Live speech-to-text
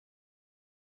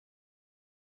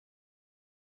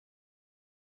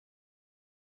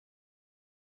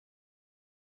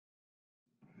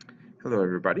Hello,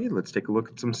 everybody. Let's take a look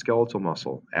at some skeletal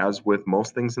muscle. As with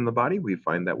most things in the body, we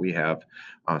find that we have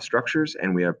structures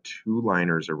and we have two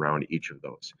liners around each of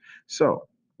those. So,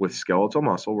 with skeletal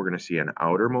muscle, we're going to see an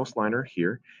outermost liner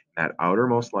here. That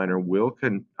outermost liner will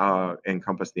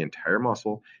encompass the entire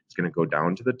muscle. It's going to go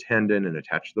down to the tendon and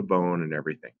attach to the bone and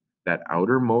everything. That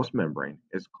outermost membrane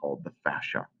is called the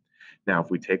fascia. Now, if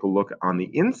we take a look on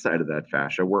the inside of that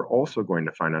fascia, we're also going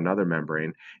to find another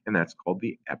membrane, and that's called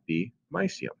the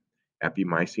epimysium.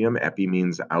 Epimysium, epi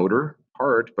means outer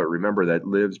part, but remember that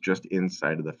lives just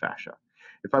inside of the fascia.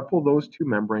 If I pull those two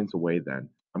membranes away, then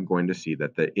I'm going to see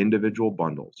that the individual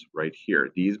bundles right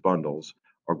here, these bundles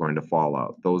are going to fall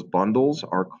out. Those bundles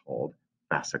are called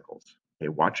fascicles. Okay,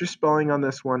 watch your spelling on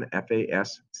this one, Fascicle,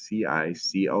 as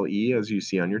you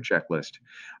see on your checklist.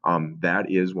 That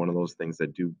is one of those things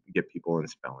that do get people in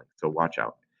spelling, so watch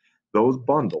out. Those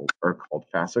bundles are called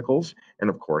fascicles, and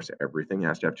of course, everything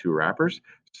has to have two wrappers.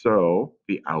 So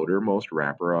the outermost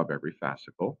wrapper of every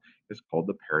fascicle is called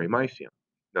the perimysium.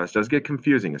 Now, this does get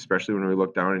confusing, especially when we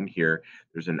look down in here.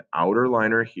 There's an outer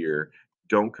liner here.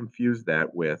 Don't confuse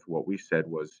that with what we said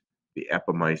was the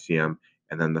epimysium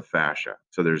and then the fascia.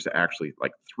 So there's actually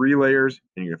like three layers,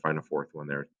 and you're gonna find a fourth one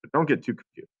there. But don't get too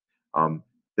confused.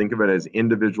 Think of it as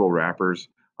individual wrappers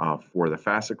for the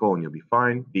fascicle, and you'll be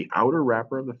fine. The outer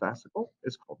wrapper of the fascicle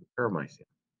is called the perimysium.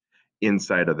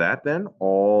 Inside of that, then,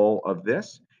 all of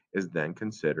this is then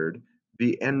considered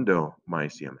the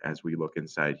endomysium as we look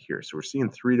inside here. So we're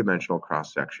seeing three-dimensional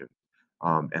cross section,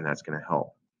 and that's going to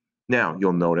help. Now,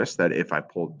 you'll notice that if I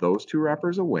pull those two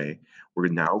wrappers away, we're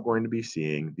now going to be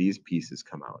seeing these pieces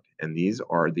come out. And these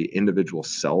are the individual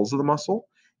cells of the muscle.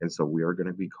 And so we are going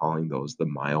to be calling those the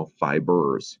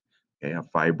myofibers. Okay, a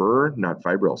fiber, not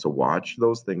fibril. So watch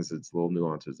those things. It's little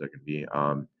nuances that can be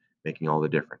making all the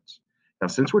difference. Now,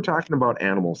 since we're talking about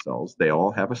animal cells, they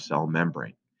all have a cell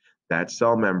membrane. That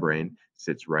cell membrane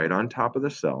sits right on top of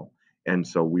the cell. And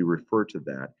so we refer to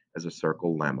that as a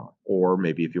sarcolemma, or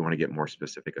maybe if you want to get more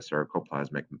specific, a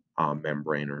sarcoplasmic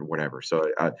membrane or whatever.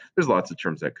 So there's lots of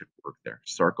terms that could work there.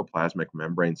 Sarcoplasmic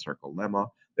membrane,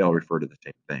 sarcolemma, they all refer to the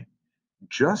same thing.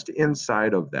 Just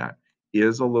inside of that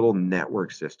is a little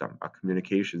network system, a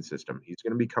communication system. He's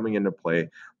going to be coming into play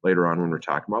later on when we're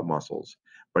talking about muscles,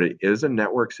 but it is a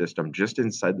network system just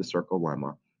inside the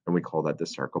sarcolemma, and we call that the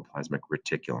sarcoplasmic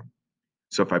reticulum.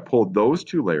 So if I pull those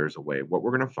two layers away, what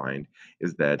we're going to find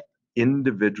is that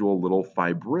individual little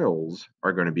fibrils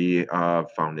are going to be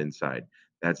found inside.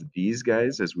 That's these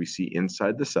guys, as we see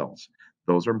inside the cells.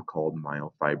 Those are called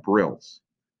myofibrils.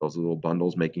 Those little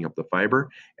bundles making up the fiber.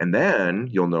 And then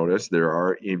you'll notice there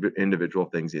are individual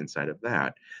things inside of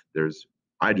that.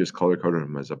 I just color coded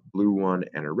them as a blue one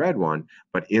and a red one,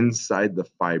 but inside the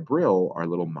fibril are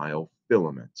little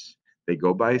myofilaments. They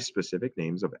go by specific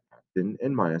names of actin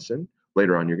and myosin.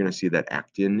 Later on, you're going to see that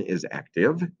actin is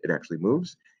active, it actually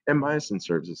moves, and myosin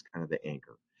serves as kind of the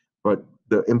anchor. But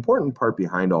the important part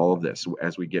behind all of this,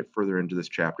 as we get further into this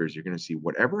chapter, is you're going to see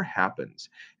whatever happens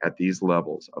at these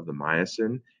levels of the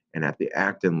myosin and at the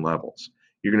actin levels.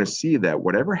 You're going to see that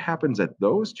whatever happens at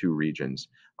those two regions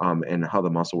and how the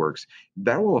muscle works,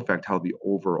 that will affect how the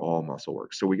overall muscle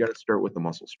works. So we got to start with the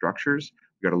muscle structures.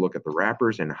 We got to look at the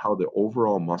wrappers and how the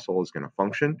overall muscle is going to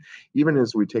function. Even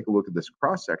as we take a look at this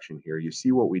cross section here, you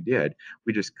see what we did.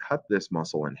 We just cut this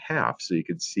muscle in half so you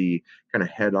could see kind of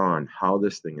head on how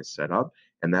this thing is set up,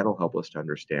 and that'll help us to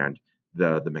understand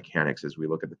the mechanics as we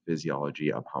look at the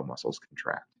physiology of how muscles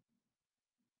contract.